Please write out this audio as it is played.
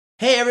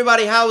Hey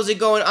everybody, how's it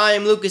going? I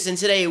am Lucas, and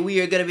today we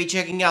are going to be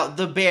checking out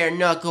the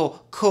Bareknuckle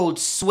Cold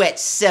Sweat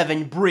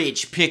 7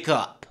 Bridge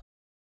pickup.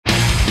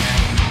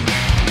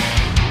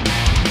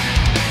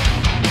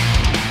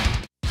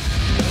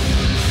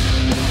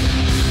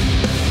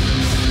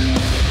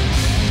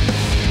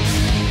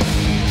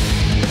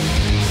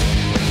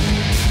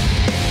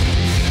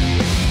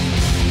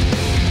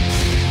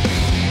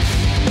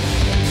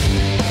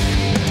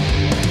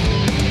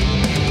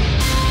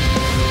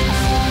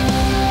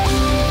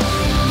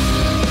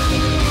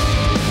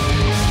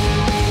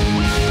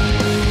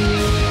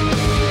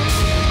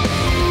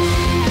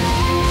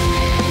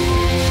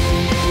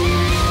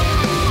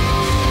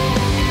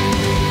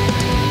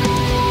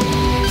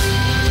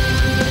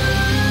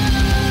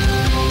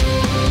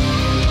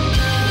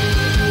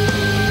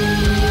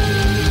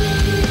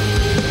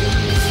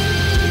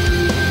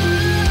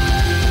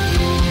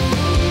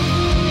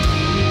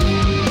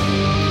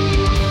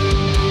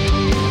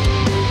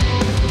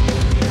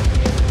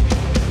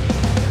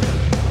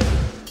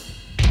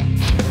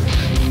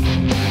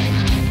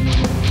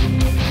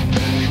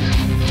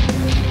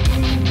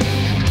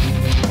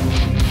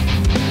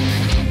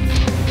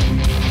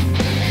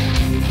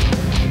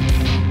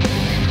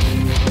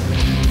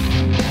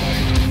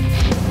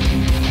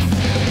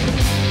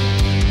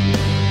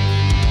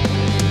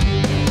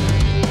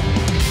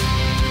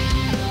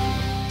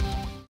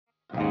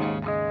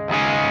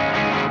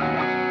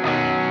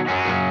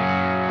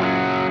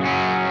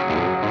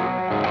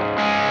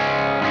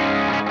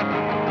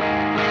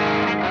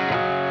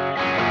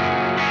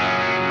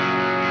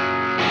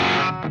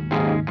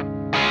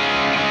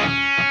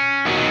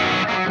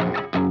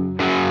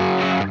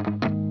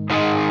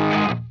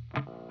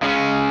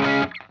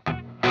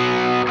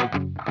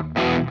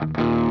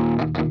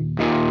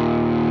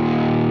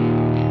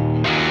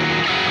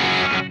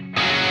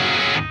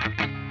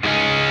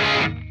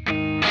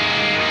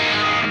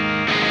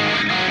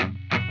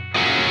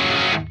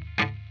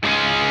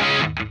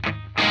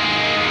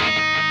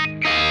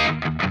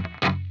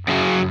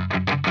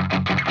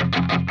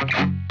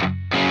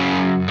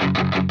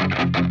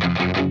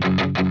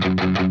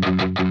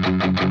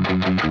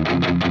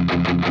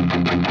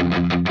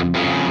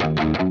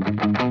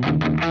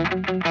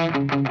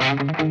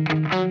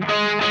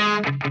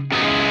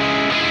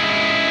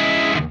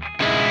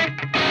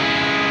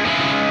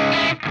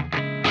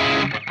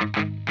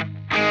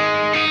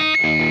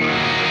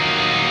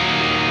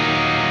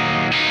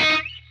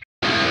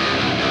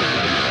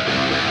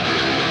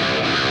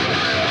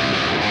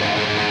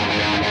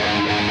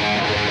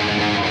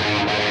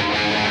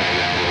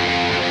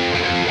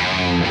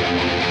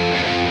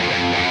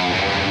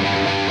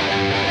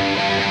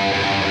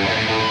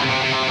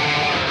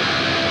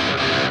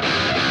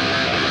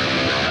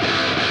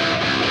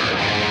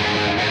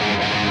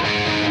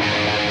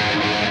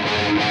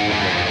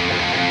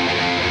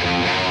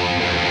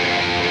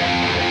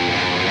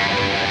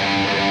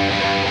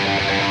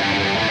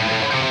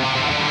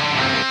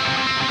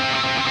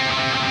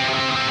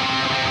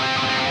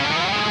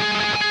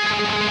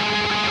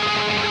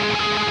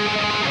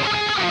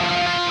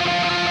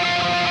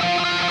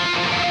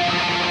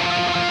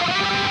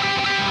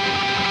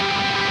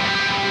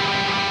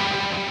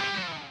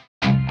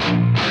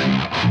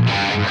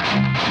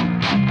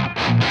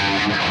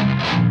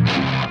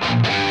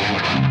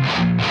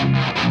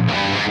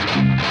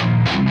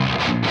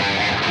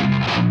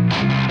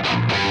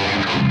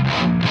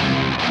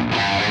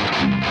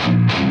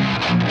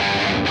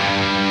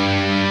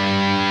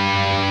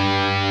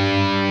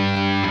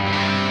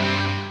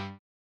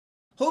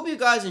 Hope you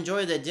guys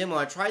enjoyed that demo.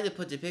 I tried to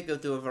put the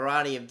pickup through a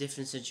variety of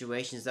different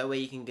situations, that way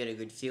you can get a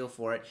good feel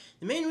for it.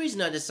 The main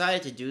reason I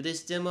decided to do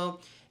this demo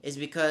is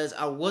because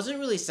I wasn't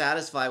really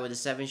satisfied with the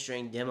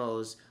 7-string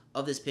demos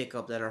of this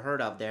pickup that I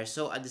heard out there,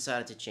 so I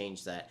decided to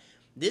change that.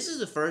 This is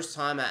the first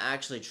time I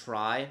actually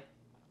try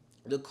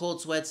the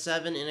Cold Sweat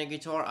 7 in a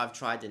guitar. I've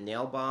tried the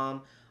Nail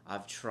Bomb,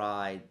 I've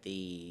tried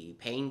the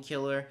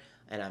Painkiller,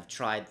 and I've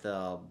tried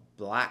the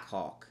Black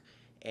Hawk.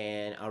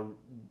 And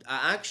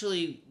I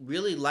actually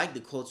really like the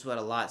Cold Sweat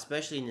a lot,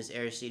 especially in this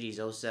Aristides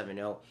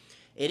 070.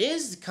 It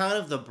is kind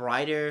of the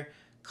brighter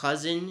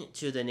cousin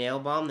to the Nail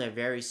Bomb. They're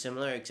very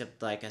similar,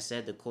 except like I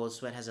said, the Cold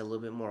Sweat has a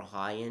little bit more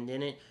high end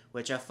in it,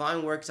 which I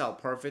find works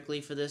out perfectly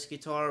for this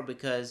guitar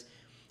because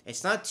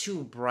it's not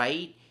too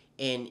bright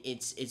and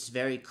it's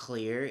very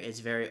clear, it's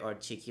very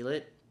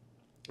articulate.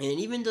 And it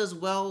even does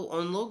well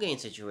on low gain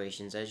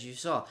situations, as you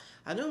saw.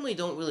 I normally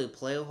don't really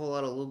play a whole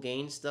lot of low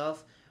gain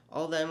stuff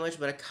all that much,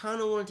 but I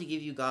kind of wanted to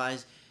give you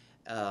guys,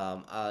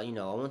 I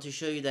want to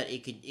show you that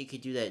it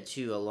could do that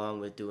too, along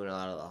with doing a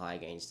lot of the high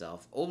gain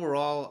stuff.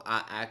 Overall,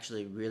 I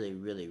actually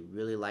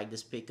really like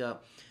this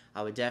pickup.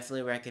 I would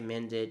definitely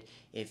recommend it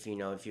if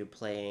you're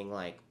playing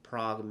like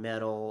prog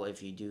metal,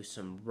 if you do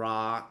some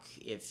rock,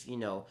 if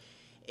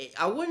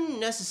I wouldn't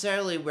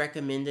necessarily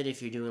recommend it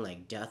if you're doing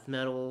like death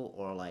metal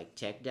or like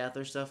tech death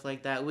or stuff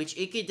like that, which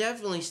it could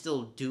definitely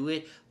still do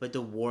it, but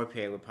the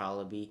warpair would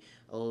probably be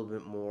a little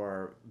bit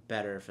more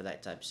better for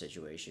that type of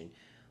situation.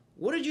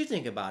 What did you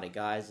think about it,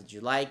 guys? Did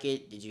you like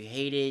it? Did you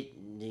hate it?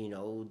 You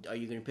know, are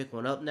you gonna pick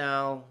one up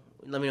now?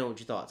 Let me know what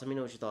your thoughts. Let me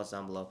know what your thoughts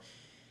down below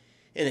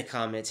in the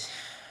comments.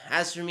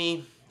 As for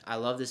me, I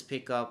love this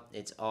pickup.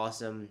 It's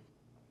awesome.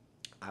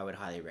 I would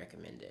highly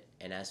recommend it.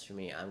 And as for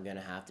me, I'm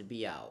gonna have to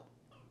be out.